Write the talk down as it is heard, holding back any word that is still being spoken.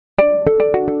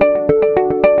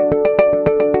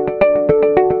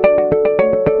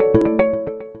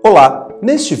Olá!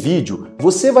 Neste vídeo,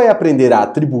 você vai aprender a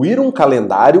atribuir um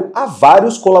calendário a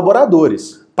vários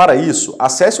colaboradores. Para isso,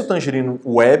 acesse o Tangerino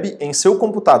Web em seu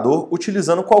computador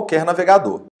utilizando qualquer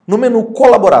navegador. No menu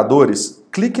Colaboradores,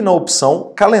 clique na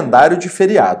opção Calendário de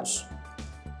feriados.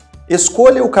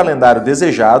 Escolha o calendário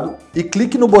desejado e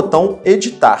clique no botão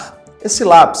Editar, esse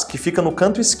lápis que fica no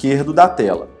canto esquerdo da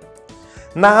tela.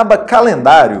 Na aba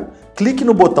Calendário, clique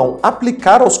no botão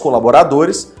Aplicar aos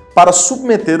colaboradores para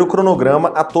submeter o cronograma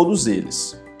a todos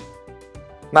eles.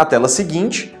 Na tela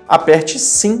seguinte, aperte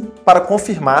Sim para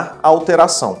confirmar a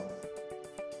alteração.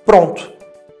 Pronto!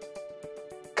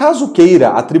 Caso queira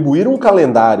atribuir um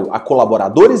calendário a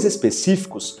colaboradores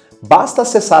específicos, basta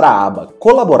acessar a aba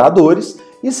Colaboradores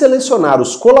e selecionar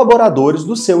os colaboradores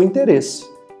do seu interesse.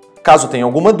 Caso tenha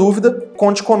alguma dúvida,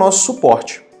 conte com o nosso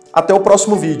suporte. Até o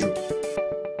próximo vídeo!